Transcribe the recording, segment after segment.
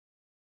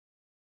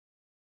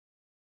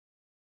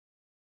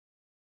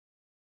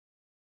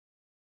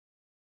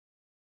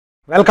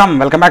Welcome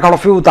back all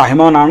of you.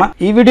 Tahimonana.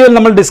 This video we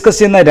will discuss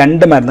two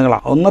medicines.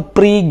 One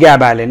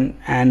Pregabalin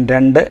and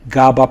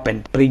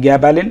Gabapentin.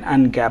 Pregabalin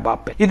and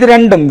Gabapentin.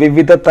 These two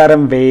വിവിധ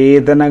തരം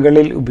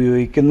വേദനകളിൽ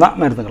ഉപയോഗിക്കുന്ന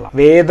മരുന്നുകളാണ്.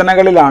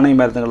 വേദനകളിലാണ് ഈ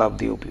മരുന്നുകൾ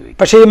ഉപയോഗിക്കുന്നത്.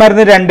 പക്ഷേ ഈ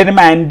മരുന്ന് രണ്ടിനും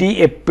ആന്റി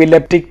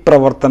എപ്പിലെപ്റ്റിക്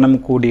പ്രവർത്തനം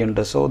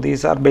കൂടിയുണ്ട്. So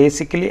these are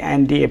basically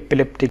anti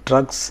epileptic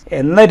drugs.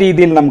 എന്ന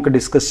രീതിയിൽ നമുക്ക്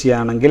ഡിസ്കസ്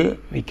ചെയ്യുകയാണെങ്കിൽ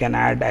we can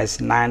add as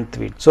 9th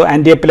video. So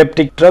anti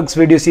epileptic drugs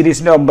video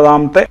സീരീസിന്റെ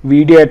 9ാമത്തെ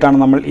വീഡിയോ ആയിട്ടാണ്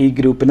നമ്മൾ ഈ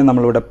ഗ്രൂപ്പിനെ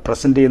നമ്മൾ ഇവിടെ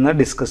പ്രസന്റ് ചെയ്യുന്നത്.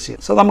 ഡിസ്കസ്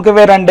ചെയ്യും. സോ നമുക്ക്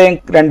ഇവ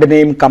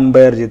രണ്ടിനെയും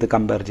കമ്പയർ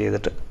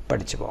ചെയ്തിട്ട്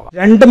പഠിച്ചു പോകാം.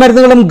 രണ്ട്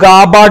മരുന്നുകളും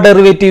ഗാബ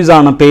ഡെറിവേറ്റീവ്സ്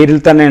ആണ്. പേരിൽ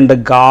തന്നെ ഉണ്ട്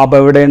ഗാബ,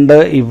 ഇവിടെയുണ്ട്,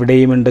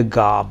 ഇവിടെയും ഉണ്ട്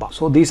GABA.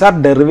 So these are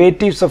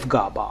derivatives of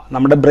GABA.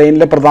 നമ്മുടെ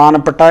ബ്രെയിനിലെ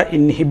പ്രധാനപ്പെട്ട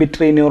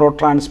ഇൻഹിബിറ്ററി ന്യൂറോ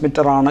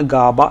ട്രാൻസ്മിറ്റർ ആണ്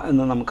ഗാബ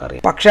എന്ന്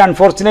നമുക്കറിയാം. പക്ഷെ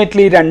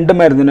അൺഫോർച്ചുനേറ്റ്ലി രണ്ട്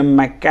മരുന്നിനും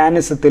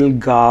മെക്കാനിസത്തിൽ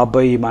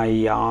ഗാബയുമായി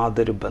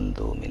യാതൊരു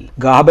ബന്ധവുമില്ല.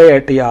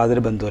 ഗാബയായിട്ട്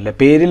യാതൊരു ബന്ധവുമില്ല.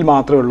 പേരിൽ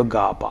മാത്രമേ ഉള്ളൂ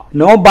GABA.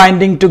 No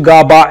binding to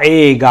GABA A.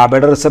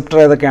 ഗാബയുടെ receptor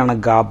ഏതൊക്കെയാണ്?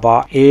 ഗാബ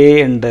എ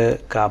ഉണ്ട്,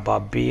 ഗാബ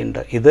ബി ഉണ്ട്.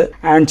 ഇത്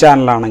ആൻ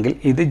ചാനൽ ആണെങ്കിൽ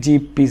ഇത്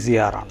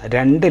GPCR ആണ്.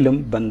 രണ്ടിലും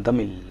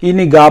ബന്ധമില്ല.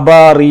 ഇനി ഗാബ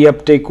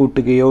റീഅപ്ടേക്ക്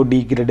കൂട്ടുകയോ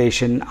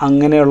ഡീഗ്രഡേഷൻ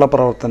അങ്ങനെയുള്ള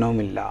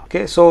പ്രവർത്തനവുമില്ല.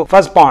 Okay, so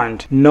first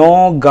point, no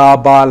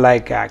GABA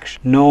like action.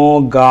 No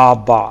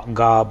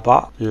GABA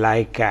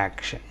like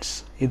actions.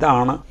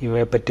 ഇതാണ്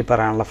ഇവയെ പറ്റി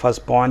പറയാനുള്ള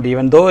ഫസ്റ്റ് പോയിന്റ്.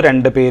 ഈവൻ ദോ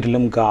രണ്ട്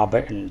പേരിലും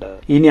ഗാബ ഉണ്ട്.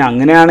 ഇനി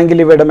അങ്ങനെയാണെങ്കിൽ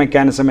ഇവയുടെ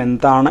മെക്കാനിസം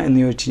എന്താണ് എന്ന്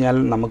ചോദിച്ചു കഴിഞ്ഞാൽ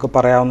നമുക്ക്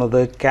പറയാവുന്നത്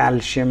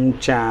calcium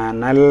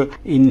channel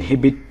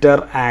inhibitor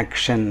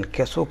action.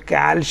 So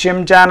calcium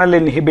channel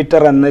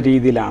inhibitor എന്ന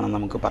രീതിയിലാണ്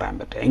നമുക്ക് പറയാൻ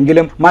പറ്റുക.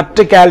 എങ്കിലും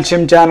മറ്റ്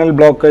കാൽഷ്യം ചാനൽ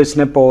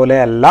ബ്ലോക്കേഴ്സിനെ പോലെ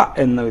അല്ല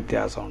എന്ന്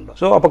വ്യത്യാസമുണ്ട്.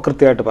 സോ അപ്പോൾ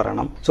കൃത്യമായിട്ട്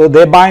പറയണം. So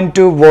they bind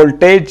to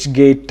voltage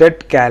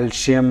gated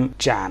calcium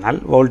channel.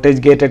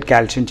 Voltage gated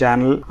calcium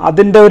channel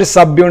അതിന്റെ ഒരു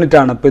സബ് യൂണിറ്റ്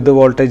ആണ്. ഇപ്പൊ ഇത്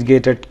വോൾട്ടേജ്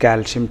ഗേറ്റഡ്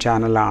കാൽഷ്യം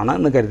ചാനൽ ആണ്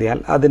എന്ന് കരുതിയാൽ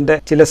അതിന്റെ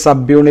ചില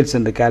സബ് യൂണിറ്റ്സ്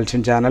ഉണ്ട്.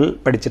 കാൽഷ്യം ചാനൽ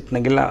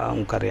പഠിച്ചിട്ടുണ്ടെങ്കിൽ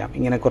നമുക്കറിയാം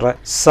ഇങ്ങനെ കുറെ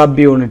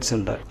സബ് യൂണിറ്റ്സ്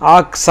ഉണ്ട്. ആ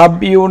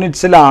സബ്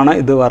യൂണിറ്റ്സിലാണ്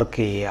ഇത് വർക്ക്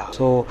ചെയ്യുക.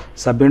 സോ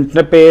സബ്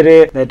യൂണിറ്റിന്റെ പേര്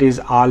that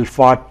is alpha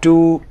 2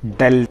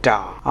 delta.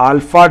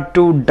 Alpha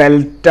 2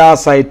 delta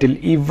സൈറ്റിൽ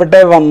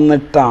ഇവിടെ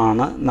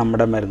വന്നിട്ടാണ്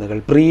നമ്മുടെ മരുന്നുകൾ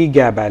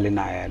പ്രീഗാബാലിൻ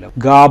ആയാലും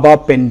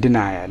ഗാബാപെന്റിൻ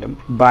ആയാലും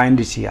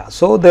ബൈൻഡ് ചെയ്യുക.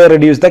 So they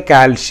reduce the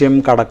calcium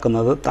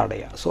കടക്കുന്നത്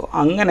തടയുക. സോ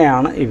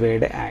അങ്ങനെയാണ്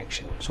ഇവയുടെ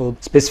action. So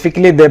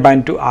specifically they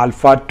bind to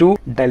alpha 2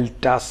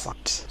 delta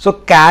sites. So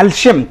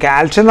calcium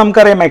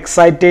നമുക്കറിയാം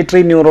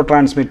എക്സൈറ്റേറ്ററി ന്യൂറോ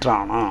ട്രാൻസ്മിറ്റർ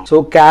ആണ്. സോ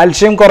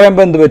കാൽഷ്യം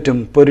കുറയുമ്പോൾ എന്ത് പറ്റും?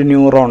 ഇപ്പൊ ഒരു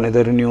ന്യൂറോൺ,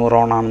 ഇതൊരു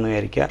ന്യൂറോൺ ആണെന്ന്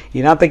വിചാരിക്കുക.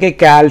 ഇതിനകത്തേക്ക്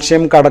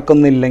കാൽഷ്യം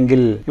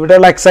കടക്കുന്നില്ലെങ്കിൽ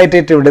ഇവിടെയുള്ള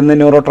എക്സൈറ്റേറ്ററി, ഇവിടെ നിന്ന്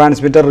ന്യൂറോ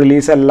ട്രാൻസ്മിറ്റർ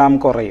റിലീസ് എല്ലാം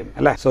കുറയും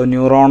അല്ലെ. So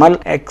neuronal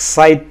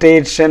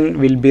excitation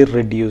will be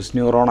reduce.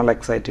 Neuronal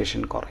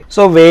excitation കുറയും.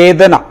 സോ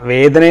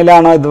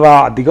വേദനയിലാണ് ഇത്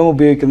അധികം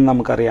ഉപയോഗിക്കുന്നത്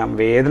നമുക്കറിയാം.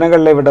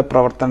 വേദനകളുടെ ഇവിടെ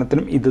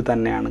പ്രവർത്തനത്തിനും ഇത്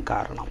തന്നെയാണ്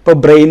കാരണം. ഇപ്പൊ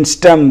ബ്രെയിൻ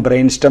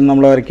സ്റ്റം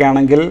നമ്മൾ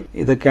വരയ്ക്കുകയാണെങ്കിൽ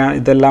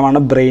ഇതെല്ലാമാണ്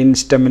ബ്രെയിൻ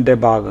സ്റ്റെമിന്റെ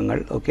ഭാഗങ്ങൾ.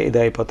 ഓക്കെ, ഇത്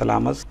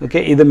ഹൈപ്പോതലാമസ്. ഓക്കെ,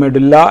 ഇത്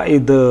മെഡുല്ല,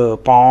 ഇത്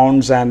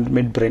പോൺസ് ആൻഡ്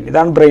മിഡ് ബ്രെയിൻ.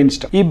 ഇതാണ് ബ്രെയിൻ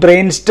സ്റ്റെം. ഈ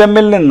ബ്രെയിൻ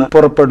സ്റ്റെമ്മിൽ നിന്ന്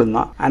പുറപ്പെടുന്ന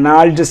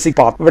അനാൾജസിക്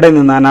പാത്ത്, ഇവിടെ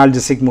നിന്ന്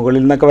അനാൾജസിക്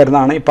മുകളിൽ നിന്നൊക്കെ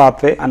വരുന്നതാണ് ഈ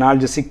പാത്വേ.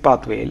 അനാൾജസിക്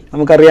പാത്വേയിൽ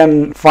നമുക്കറിയാം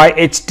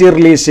 5HT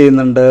റിലീസ്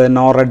ചെയ്യുന്നുണ്ട്,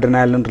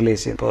 നോറഡ്രിനാലിൻ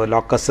റിലീസ് ചെയ്യുന്നു. ഇപ്പോൾ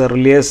ലോക്കസ്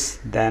സെറിലിയസ്,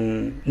 ദെൻ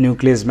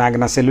ന്യൂക്ലിയസ്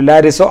മാഗ്ന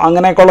സെല്ലുലാരിസോ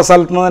അങ്ങനെയൊക്കെയുള്ള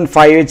സ്ഥലത്ത് നിന്ന്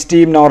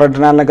 5HT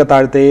നോറഡ്രിനാലിനൊക്കെ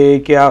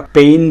താഴത്തേക്ക് ആ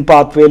പെയിൻ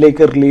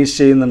പാത്വേയിലേക്ക് റിലീസ്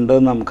ചെയ്യുന്നുണ്ട്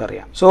എന്ന്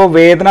നമുക്കറിയാം. സോ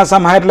വേദന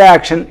സംഹാരിലെ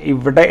ആക്ഷൻ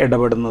ഇവിടെ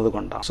ഇടപെടുന്നത്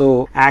കൊണ്ടാണ്. So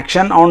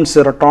action on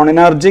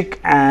സെറട്ടോണിനർജിക്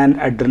and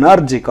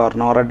adrenergic or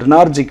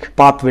നോറഡ്രിനർജിക്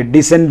pathway,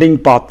 descending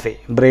pathway,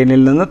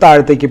 ബ്രെയിനിൽ നിന്ന്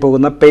താഴത്തേക്ക്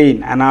പോകുന്ന പെയിൻ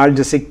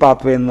അനാൾജസിക്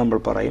പാത്വേ എന്ന് നമ്മൾ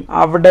പറയും.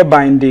 അവിടെ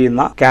ബൈൻഡ്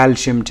ചെയ്യുന്ന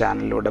കാൽഷ്യം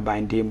ചാനലിലൂടെ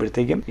ബൈൻഡ്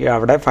ചെയ്യുമ്പോഴത്തേക്കും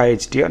അവിടെ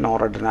 5HT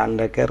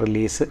നോറഡ്രിനാലിന്റെ ഒക്കെ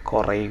റിലീസ്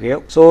കുറയുകയോ.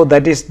 So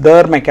that is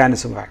there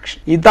mechanism of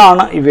action.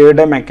 ഇതാണ്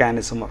ഇവയുടെ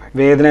മെക്കാനിസം ഓഫ് ആക്ഷൻ.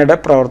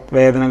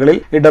 വേദനകളിൽ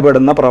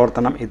ഇടപെടുന്ന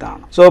പ്രവർത്തനം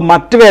ഇതാണ്. സോ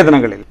മറ്റ്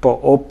വേദനകളിൽ ഇപ്പോൾ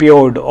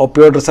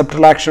ഓപ്പിയോയിഡ് റിസപ്റ്റർ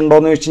ആക്ഷൻ ഉണ്ടോ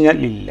എന്ന് വെച്ച് കഴിഞ്ഞാൽ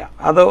ഇല്ല.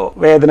 അത്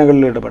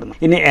വേദനകളിൽ ഇടപെടുന്നു.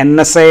 ഇനി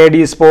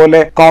NSAIDs പോലെ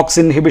കോക്സ്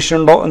ഇൻഹിബിഷൻ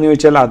ഉണ്ടോ എന്ന്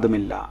ചോദിച്ചാൽ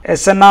അതുമില്ല.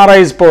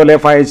 SNRIs പോലെ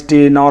 5HT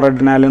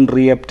നോറഡ്രിനാലിൻ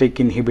റീഅപ്ടേക്ക്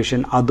ഇൻഹിബിഷൻ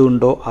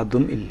അതുണ്ടോ?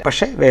 അതും ഇല്ല.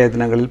 പക്ഷെ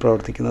വേദനകളിൽ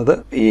പ്രവർത്തിക്കുന്നത്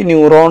ഈ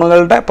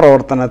ന്യൂറോണുകളുടെ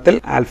പ്രവർത്തനത്തിൽ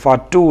ആൽഫ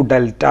 2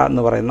 ഡെൽറ്റ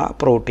എന്ന് പറയുന്ന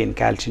പ്രോട്ടീൻ,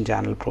 കാൽഷ്യം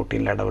ചാനൽ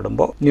പ്രോട്ടീനിൽ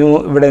ഇടപെടുമ്പോൾ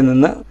ഇവിടെ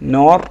നിന്ന്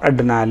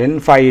നോറഡ്രിനാലിൻ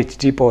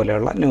 5HT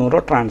പോലെയുള്ള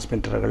ന്യൂറോ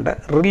ട്രാൻസ്മിറ്ററുകളുടെ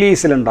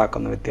റിലീസിൽ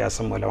ഉണ്ടാക്കുന്ന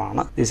വ്യത്യാസം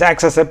മൂലമാണ് ദിസ്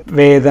ആക്സസ്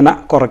വേദന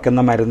കുറയ്ക്കുന്ന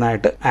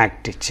മരുന്നായിട്ട്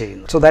ആക്ട്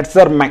ചെയ്യുന്നത്. So that's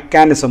there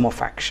mechanism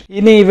of action.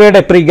 ഇനി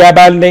ഇവയുടെ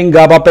പ്രിഗാബാലിന്റെയും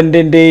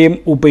ഗാബാപെന്റിന്റെയും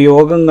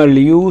ഉപയോഗങ്ങൾ,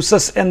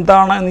 യൂസസ്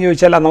എന്താണ് എന്ന്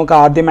ചോദിച്ചാൽ നമുക്ക്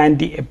ആദ്യം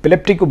ആന്റി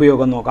എപ്പിലെപ്റ്റിക്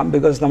ഉപയോഗം നോക്കാം.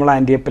 ബിക്കോസ് നമ്മൾ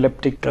ആന്റി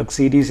എപ്പിലെപ്റ്റിക് ഡ്രഗ്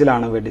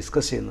സീരീസിലാണ് ഇവ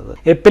ഡിസ്കസ് ചെയ്യുന്നത്.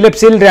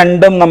 എപ്പിലെപ്സിയിൽ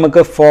രണ്ടും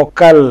നമുക്ക്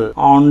ഫോക്കൽ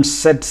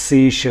ഓൺസെറ്റ്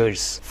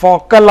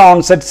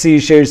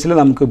സീഷേഴ്സിൽ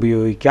നമുക്ക്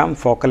ഉപയോഗിക്കാം.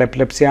 ഫോക്കൽ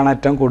എപ്പിലെപ്സിയാണ്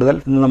ഏറ്റവും കൂടുതൽ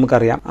എന്ന്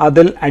നമുക്കറിയാം.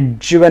 അതിൽ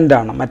അഡ്ജുവന്റ്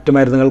ആണ്, മറ്റു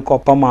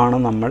മരുന്നുകൾക്കൊപ്പമാണ്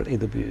നമ്മൾ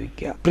ഇത്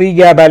ഉപയോഗിക്കുക.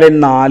 പ്രീഗാബാലിൻ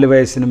 4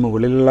 വയസ്സിന്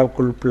മുകളിലുള്ള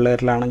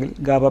പിള്ളേരിലാണെങ്കിൽ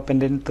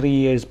ഗാബാപെന്റിൻ 3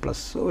 years plus.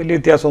 വലിയ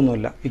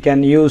വ്യത്യാസമൊന്നുമില്ല. We can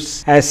use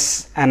as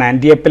an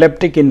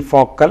antiepileptic in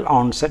focal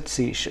onset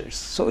seizures.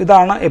 So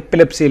ഇതാണ്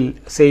എപ്പിലെപ്സിയിൽ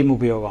സെയിം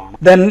ഉപയോഗമാണ്.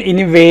 ദെൻ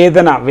ഇനി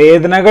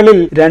വേദനകളിൽ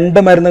രണ്ട്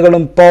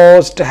മരുന്നുകളും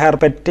post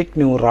herpetic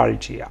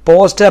neuralgia.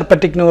 Post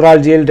herpetic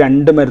ന്യൂറാൾജിയയിൽ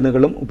രണ്ട്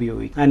മരുന്നുകളും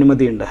ഉപയോഗിക്കും,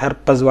 അനുമതിയുണ്ട്.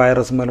 ഹെർപ്പസ്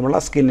വൈറസ് മൂലമുള്ള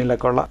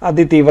സ്കിന്നിലൊക്കെ ഉള്ള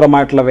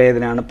അതിതീവ്രമായിട്ടുള്ള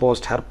വേദനയാണ്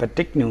പോസ്റ്റ്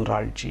ഹെർപ്പറ്റിക്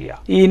ന്യൂറാൾജിയ.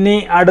 ഇനി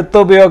അടുത്ത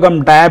ഉപയോഗം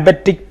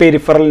diabetic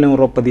peripheral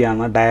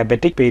ന്യൂറോപ്പതിയാണ്.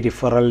 Diabetic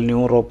peripheral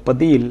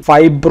ന്യൂറോപ്പതിയിൽ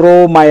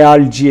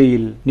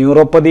ഫൈബ്രോമയാൾജിയയിൽ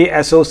neuropathy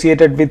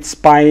associated with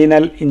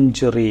spinal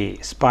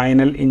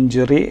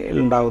injury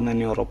ഉണ്ടാകുന്ന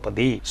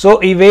ന്യൂറോപ്പതി. സോ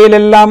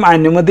ഇവയിലെല്ലാം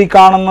അനുമതി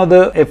കാണുന്നത്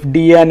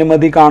FDA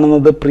അനുമതി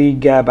കാണുന്നത്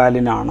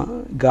പ്രീഗാബാലിൻ ആണ്.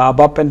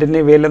 ഗാബാപെന്റിന്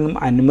ഇവയിലൊന്നും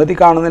അനുമതി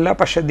കാണുന്നില്ല,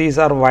 പക്ഷെ these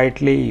are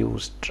widely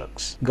used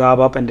drugs.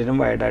 ഗാബാപെന്റിനും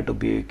വൈഡായിട്ട്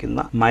ഉപയോഗിക്കുന്ന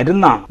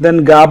മരുന്നാണ്. ദെൻ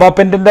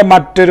ഗാബാപെന്റിന്റെ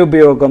മറ്റൊരു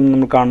ഉപയോഗം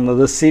നമ്മൾ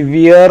കാണുന്നത്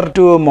സിവിയർ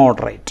ടു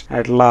മോഡറേറ്റ്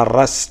ആയിട്ടുള്ള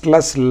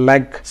restless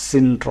leg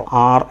syndrome,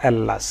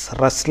 RLS.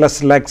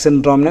 Restless leg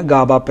സിൻഡ്രോമിന്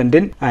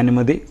gabapentin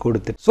അനുമതി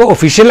കൊടുത്തിട്ട്. സോ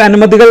ഒഫീഷ്യൽ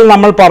അനുമതികൾ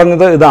നമ്മൾ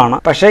പറഞ്ഞത് ഇതാണ്.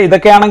 പക്ഷെ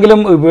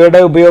ഇതൊക്കെയാണെങ്കിലും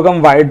ഇവയുടെ ഉപയോഗം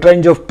വൈഡ്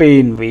റേഞ്ച് ഓഫ്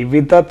പെയിൻ,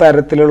 വിവിധ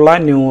തരത്തിലുള്ള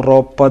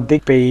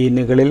ന്യൂറോപ്പതിക്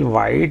പെയിനുകളിൽ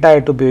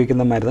വൈഡായിട്ട്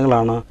ഉപയോഗിക്കുന്ന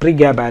മരുന്നുകളാണ്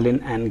പ്രിഗാബാലിൻ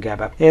ആൻഡ്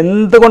ഗാബാപെന്റിൻ.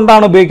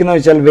 എന്തുകൊണ്ടാണ് ഉപയോഗിക്കുന്നത്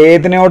വെച്ചാൽ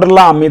വേദനയോടുള്ള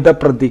അമിത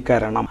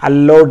പ്രതികരണം,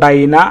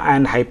 അല്ലോഡൈന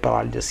ആൻഡ്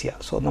ഹൈപ്പറാൾജസിയ.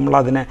 സോ നമ്മൾ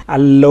അതിനെ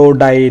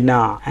അല്ലോഡൈന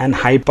ആൻഡ്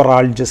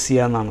ഹൈപ്പറാൾജസിയ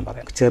എന്നാണ്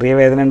പറയുക. ചെറിയ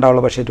വേദന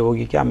ഉണ്ടാവുള്ളൂ, പക്ഷെ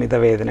രോഗിക്ക് അമിത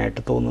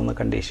വേദനയായിട്ട് തോന്നുന്ന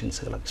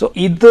കണ്ടീഷൻസുകൾ. സോ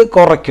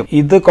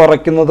ഇത്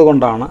കുറയ്ക്കുന്നത്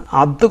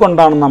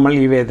അതുകൊണ്ടാണ് നമ്മൾ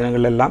ഈ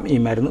വേദനകളിലെല്ലാം ഈ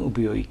മരുന്ന്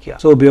ഉപയോഗിക്കുക.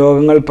 സോ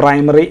ഉപയോഗങ്ങൾ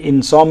പ്രൈമറി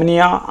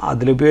ഇൻസോംനിയ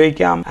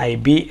അതിലുപയോഗിക്കാം,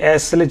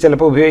 IBS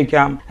ചിലപ്പോൾ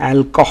ഉപയോഗിക്കാം,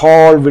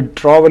 ആൽക്കഹോൾ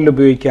വിഡ്രോവൽ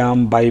ഉപയോഗിക്കാം,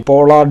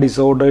 ബൈപോളാർ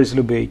ഡിസോർഡേഴ്സിൽ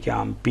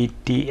ഉപയോഗിക്കാം,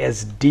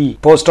 PTSD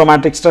post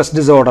traumatic stress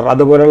disorder,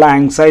 അതുപോലുള്ള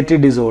ആങ്സൈറ്റി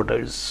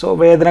ഡിസോർഡേഴ്സ്. സോ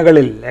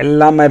വേദനകളിൽ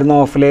എല്ലാ മരുന്നും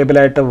ഓഫ്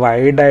ലേബിളായിട്ട്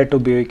വൈഡായിട്ട്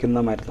ഉപയോഗിക്കുന്ന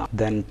മരുന്നാണ്.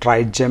 ദെൻ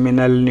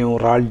ട്രൈജെമിനൽ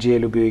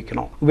ന്യൂറാൾജിയയിൽ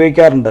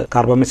ഉപയോഗിക്കാറുണ്ട്.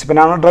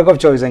 കാർബമിസിപ്പിനാണ് ഡ്രഗ്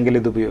ഓഫ് ചോയ്സ് എങ്കിൽ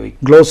ഇത് ഉപയോഗിക്കും.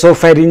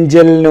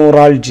 ഗ്ലോസോഫെരിഞ്ചൽ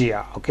ന്യൂറാൾജിയ,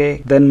 ഓക്കെ.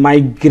 ദെൻ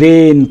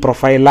മൈഗ്രെയിൻ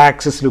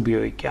പ്രൊഫൈലാക്സിസിൽ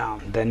ഉപയോഗിക്കാം.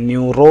 ദെൻ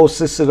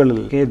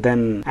ന്യൂറോസിസുകളിൽ, ദെൻ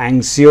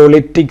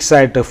ആങ്സിയോളിറ്റിക്സ്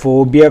ആയിട്ട്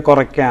ഫോബിയ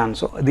കുറയ്ക്കാൻ.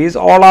 So these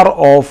all are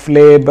of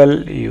label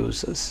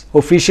uses.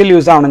 Official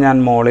use ആണ് ഞാൻ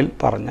മോളിൽ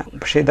പറഞ്ഞ,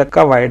 പക്ഷെ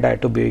ഇതൊക്കെ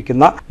വൈഡായിട്ട്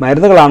ഉപയോഗിക്കുന്ന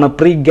മരുന്നുകളാണ്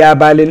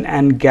പ്രീഗാബാലിൻ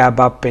ആൻഡ്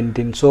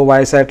ഗാബാപെന്റിൻ. സോ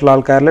വയസ്സായിട്ടുള്ള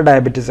ആൾക്കാരിൽ,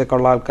 ഡയബറ്റീസ് ഒക്കെ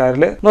ഉള്ള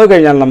ആൾക്കാരിൽ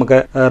നോക്കിക്കഴിഞ്ഞാൽ നമുക്ക്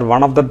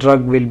one of the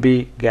drug will be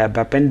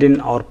gabapentin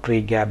or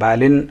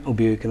പ്രീഗാബാലിൻ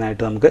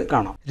ഉപയോഗിക്കുന്നതായിട്ട് നമുക്ക്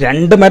കാണാം.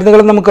 രണ്ട്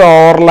മരുന്നുകളും നമുക്ക്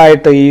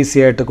ഓറലായിട്ട് ഈസി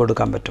ആയിട്ട്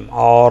കൊടുക്കാൻ പറ്റും.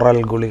 ഓറൽ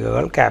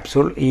ഗുളികകൾ,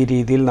 ക്യാപ്സൂൾ, ഈ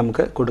രീതിയിൽ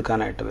നമുക്ക്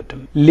കൊടുക്കാനായിട്ട് പറ്റും.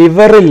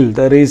 ലിവറിൽ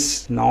ദർ ഈസ്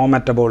നോ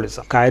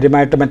മെറ്റബോളിസം,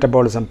 കാര്യമായിട്ട്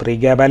മെറ്റബോളിസം.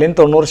 പ്രീഗാബാലിൻ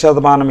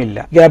 90% ഇല്ല,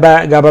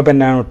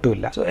 ഗാബാപെന്റിൻ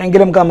ഒട്ടുമില്ല. സോ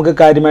എങ്കിലും നമുക്ക്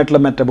കാര്യമായിട്ടുള്ള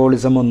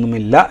മെറ്റബോളിസം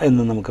ഒന്നുമില്ല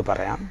എന്ന് നമുക്ക്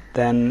പറയാം.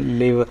 ദെൻ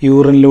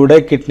യൂറിനിലൂടെ,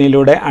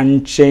 കിഡ്നിയിലൂടെ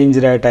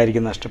അൺചേഞ്ച്ഡ്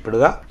ആയിട്ടായിരിക്കും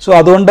നഷ്ടപ്പെടുക. സോ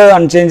അതുകൊണ്ട്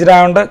അൺചേഞ്ച്ഡ്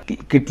ആയതുകൊണ്ട്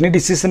കിഡ്നി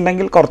ഡിസീസ്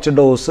ഉണ്ടെങ്കിൽ കുറച്ച്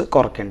ഡോസ്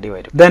കുറയ്ക്കേണ്ടി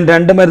വരും. ദെൻ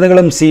രണ്ട്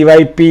മരുന്നുകളും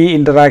CYP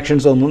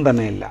ഇന്ററാക്ഷൻസ് ഒന്നും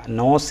തന്നെ ഇല്ല,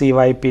 no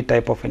CYP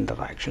type of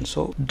interaction.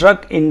 So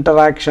drug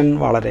interaction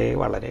വളരെ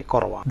വളരെ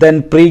കുറവാണ്. ദെൻ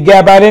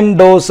പ്രീഗാബാലിൻ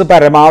ഡോസ്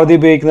പരമാവധി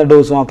ഉപയോഗിക്കുന്ന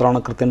ഡോസ് മാത്രമാണ്,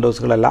 കൃത്യം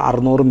ഡോസുകളല്ല.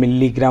 600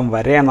 മില്ലിഗ്രാം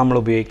വരെ നമ്മൾ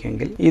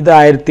ഉപയോഗിക്കുമെങ്കിൽ ഇത്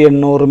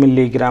 1800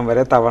 മില്ലിഗ്രാം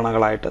വരെ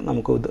തവണകളായിട്ട്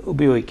നമുക്ക് ഇത്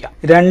ഉപയോഗിക്കാം.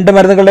 രണ്ട്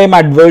മരുന്നുകളുടെയും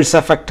adverse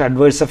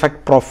effect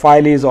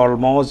profile is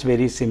almost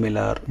very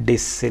similar.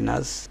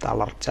 Dizziness,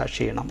 തളർച്ച,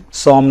 ക്ഷീണം,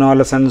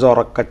 സോംനോലസൻസ്,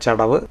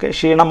 ഉറക്കച്ചടവ്,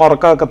 ക്ഷീണം,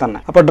 ഉറക്കമൊക്കെ തന്നെ.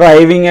 അപ്പോൾ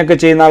ഡ്രൈവിംഗ് ഒക്കെ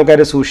ചെയ്യുന്ന ആൾക്കാർ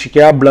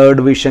സൂക്ഷിക്കുക,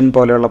 ബ്ലഡ് വിഷൻ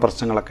പോലെയുള്ള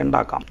പ്രശ്നങ്ങളൊക്കെ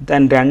ഉണ്ടാക്കാം.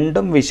 ദെൻ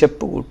രണ്ടും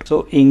വിശപ്പ് കൂട്ടും. സോ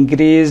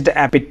ഇൻക്രീസ്ഡ്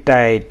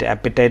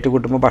അപ്പിറ്റൈറ്റ്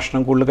കൂട്ടുമ്പോൾ,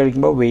 ഭക്ഷണം കൂടുതൽ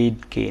കഴിക്കുമ്പോൾ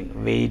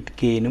വെയിറ്റ്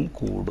ഗെയിനും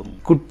കൂടും.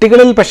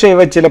 കുട്ടികളിൽ പക്ഷേ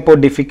ഇവ ചിലപ്പോൾ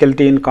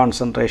ഡിഫിക്കൽട്ടി ഇൻ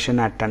കോൺസെൻട്രേഷൻ,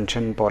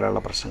 അറ്റൻഷൻ പോലെയുള്ള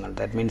പ്രശ്നങ്ങൾ,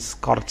 ദാറ്റ് മീൻസ്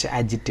കുറച്ച്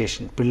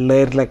അജിറ്റേഷൻ,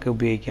 പിള്ളേരിലൊക്കെ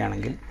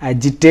ഉപയോഗിക്കുകയാണെങ്കിൽ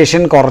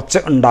അജിറ്റേഷൻ കുറച്ച്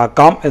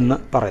ഉണ്ടാക്കാം എന്ന്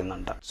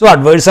പറയുന്നുണ്ട്. സോ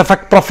അഡ്വേഴ്സ്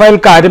എഫക്ട് പ്രൊഫൈൽ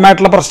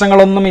കാര്യമായിട്ടുള്ള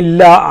പ്രശ്നങ്ങളൊന്നും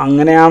ഇല്ല.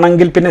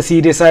 അങ്ങനെയാണെങ്കിൽ പിന്നെ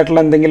സീരിയസ് ആയിട്ടുള്ള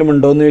എന്തെങ്കിലും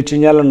ഉണ്ടോ എന്ന് ചോദിച്ചു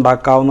കഴിഞ്ഞാൽ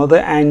ഉണ്ടാക്കാവുന്നത്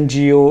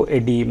ആൻജിയോ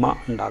എഡീമ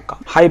ഉണ്ടാക്കാം,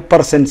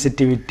 ഹൈപ്പർ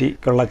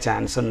സെൻസിറ്റിവിറ്റിക്കുള്ള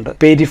ചാൻസ് ഉണ്ട്,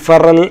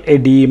 പെരിഫറൽ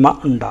എഡീമ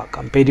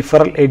ഉണ്ടാക്കാം.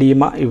 പെരിഫറൽ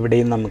എഡീമ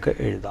ഇവിടെയും നമുക്ക്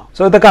എഴുതാം.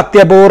 സോ ഇതൊക്കെ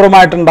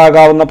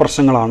അത്യപൂർവമായിട്ടുണ്ടാകാവുന്ന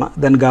പ്രശ്നങ്ങളാണ്.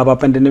 ദെൻ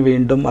ഗാബാപെന്റിന്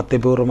വീണ്ടും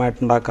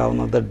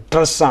അത്യപൂർവമായിട്ടുണ്ടാക്കാവുന്നത്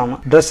ഡ്രസ് ആണ്.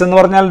 ഡ്രസ് എന്ന്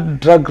പറഞ്ഞാൽ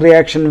drug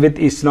reaction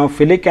with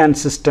ഇസ്നോഫിലിക് and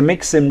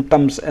systemic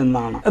symptoms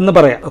എന്ന്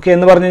പറയാം. ഓക്കെ,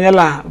 എന്ന് പറഞ്ഞു കഴിഞ്ഞാൽ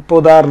ഇപ്പോൾ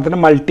ഉദാഹരണത്തിന്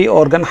മൾട്ടി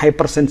ഓർഗൻ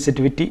ഹൈപ്പർ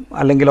സെൻസിറ്റിവിറ്റി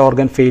അല്ലെങ്കിൽ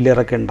ഓർഗൻ ഫെയിലിയർ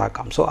ഒക്കെ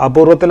ഉണ്ടാക്കാം. സോ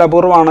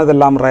അപൂർവമാണ്,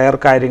 ഇതെല്ലാം റയർ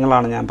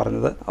കാര്യങ്ങളാണ് ഞാൻ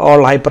പറഞ്ഞത്.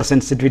 ഓൾ ഹൈപ്പർ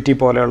സെൻസിറ്റിവിറ്റി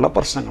പോലെയുള്ള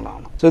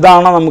പ്രശ്നങ്ങളാണ്. സോ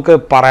ഇതാണ് നമുക്ക്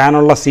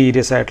പറയാനുള്ള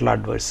സീരിയസ് ആയിട്ടുള്ള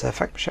അഡ്വേഴ്സ്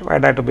എഫക്ട്. പക്ഷേ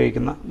വൈഡായിട്ട്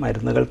ഉപയോഗിക്കുന്ന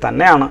മരുന്നുകൾ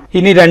തന്നെയാണ്.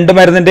 ഇനി രണ്ട്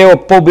മരുന്നിന്റെ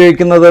ഒപ്പം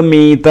ഉപയോഗിക്കുന്നത്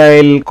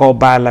മീഥൈൽ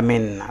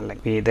കോബാലമിൻ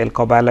അല്ലെങ്കിൽ മീഥൈൽ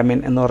കോബാലമിൻ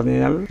എന്ന് പറഞ്ഞു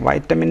കഴിഞ്ഞാൽ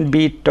വൈറ്റമിൻ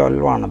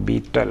B12 ആണ്.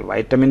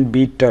 വൈറ്റമിൻ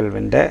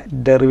B12ന്റെ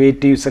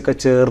ഡെറിവേറ്റീവ്സ് ഒക്കെ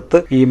ചേർത്ത്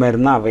ഈ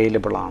മരുന്ന്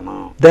അവൈലബിൾ ആണ്.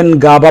 ദെൻ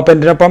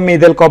ഗാബാപെന്റിനൊപ്പം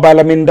മീഥൈൽ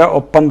കോബാലമിന്റെ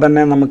ഒപ്പം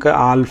തന്നെ നമ്മൾ നമുക്ക്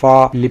ആൽഫ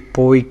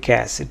ലിപ്പോയിക്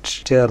ആസിഡ്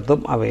ചേർത്തും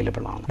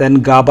അവൈലബിൾ ആണ്. ദെൻ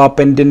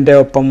ഗാബാപെന്റിന്റെ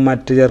ഒപ്പം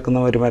മറ്റ് ചേർക്കുന്ന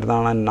ഒരു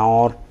മരുന്നാണ്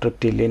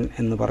നോർട്രിപ്റ്റിലിൻ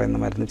എന്ന് പറയുന്ന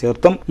മരുന്ന്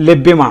ചേർത്തും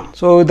ലഭ്യമാണ്.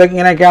 സോ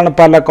ഇതെങ്ങനെയൊക്കെയാണ്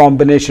പല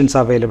കോമ്പിനേഷൻസ്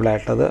അവൈലബിൾ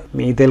ആയിട്ടുള്ളത്.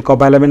 മീഥൈൽ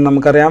കൊബാലമിൻ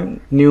നമുക്കറിയാം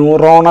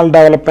ന്യൂറോണൽ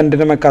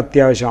ഡെവലപ്മെന്റിനുമൊക്കെ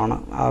അത്യാവശ്യമാണ്.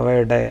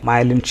 അവയുടെ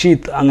മൈലിൻ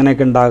ഷീത്ത്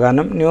അങ്ങനെയൊക്കെ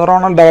ഉണ്ടാകാനും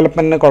ന്യൂറോണൽ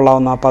ഡെവലപ്മെന്റിന്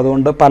കൊള്ളാവുന്ന. അപ്പോൾ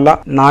അതുകൊണ്ട് പല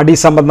നാഡീ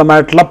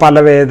സംബന്ധമായിട്ടുള്ള പല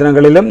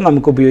വേദനകളിലും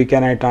നമുക്ക്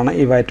ഉപയോഗിക്കാനായിട്ടാണ്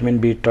ഈ വൈറ്റമിൻ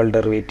B12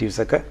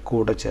 ഡെറിവേറ്റീവ്സ് ഒക്കെ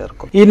കൂടെ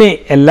ചേർക്കും. ഇനി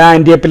എല്ലാ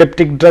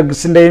ആന്റിഎപ്പിലെപ്റ്റിക്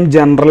ഡ്രഗ്സിന്റെയും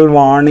ജനറൽ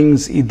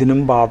വാർണിംഗ്സ് ഇതിനും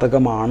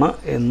ബാധകമാണ്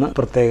എന്ന്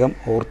പ്രത്യേകം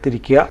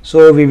ഓർത്തിരിക്കുക. സോ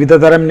വിവിധ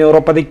തരം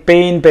ന്യൂറോപ്പതിക്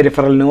പെയിൻ,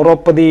 പെരിഫറൽ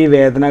ന്യൂറോപ്പതി,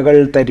 വേദനകൾ,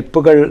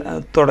 തരിപ്പുകൾ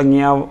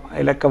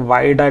തുടങ്ങിയതിലൊക്കെ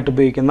വൈഡായിട്ട്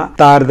ഉപയോഗിക്കുന്ന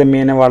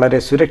താരതമ്യേന വളരെ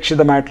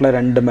സുരക്ഷിതമായിട്ടുള്ള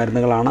 2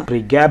 മരുന്നുകളാണ്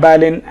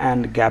പ്രിഗാബാലിൻ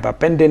ആൻഡ്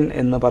ഗാബാപെന്റിൻ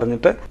എന്ന്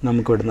പറഞ്ഞിട്ട്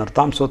നമുക്ക് ഇവിടെ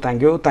നിർത്താം. So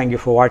thank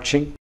you for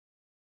watching.